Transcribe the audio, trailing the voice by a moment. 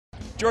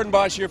Jordan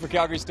Bosch here for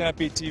Calgary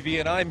Stampede TV,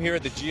 and I'm here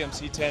at the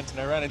GMC tent, and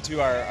I ran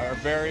into our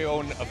very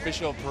own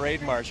official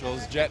parade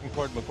marshals, Jet and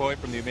Cord McCoy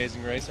from The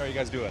Amazing Race. How are you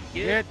guys doing?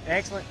 Good,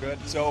 excellent. Good.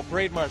 So,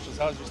 parade marshals,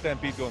 how's your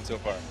Stampede going so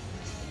far?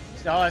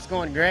 Oh, it's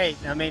going great.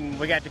 I mean,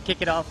 we got to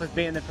kick it off with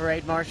being the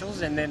parade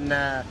marshals, and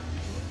then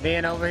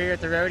being over here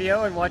at the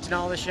rodeo and watching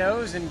all the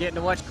shows and getting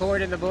to watch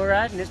Cord in the bull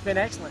ride, and it's been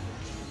excellent.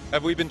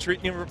 Have we been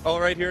treating you all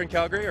right here in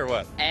Calgary, or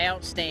what?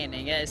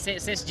 Outstanding.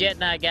 Since Jet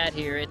and I got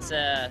here, it's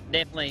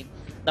definitely,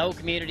 the whole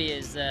community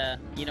has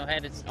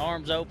had its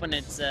arms open.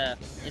 It's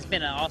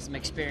been an awesome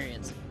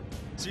experience.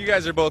 So you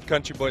guys are both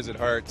country boys at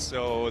heart,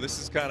 so this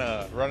is kind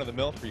of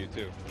run-of-the-mill for you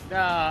too.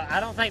 I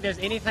don't think there's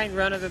anything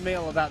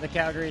run-of-the-mill about the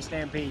Calgary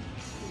Stampede.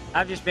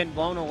 I've just been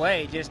blown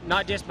away,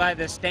 not just by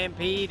the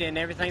Stampede and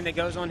everything that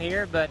goes on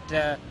here, but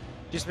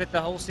just with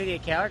the whole city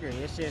of Calgary.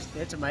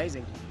 It's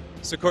amazing.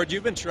 So, Cord,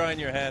 you've been trying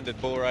your hand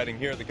at bull riding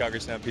here at the Calgary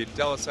Stampede.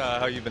 Tell us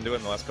how you've been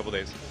doing the last couple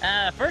days.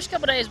 First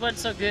couple days wasn't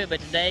so good, but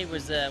today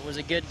was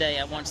a good day.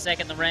 I won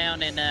second in the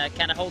round, and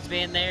kind of holds me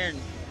in there, and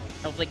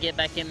hopefully get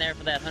back in there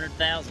for that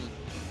 100,000.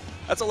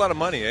 That's a lot of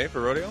money, eh, for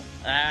rodeo?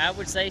 I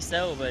would say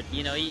so, but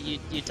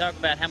you talk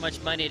about how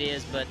much money it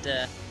is, but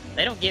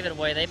they don't give it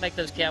away. They make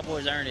those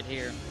cowboys earn it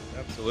here.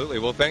 Absolutely.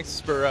 Well, thanks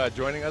for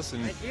joining us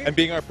and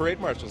being our parade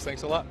marshals.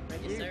 Thanks a lot.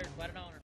 Yes, sir. Quite an honor.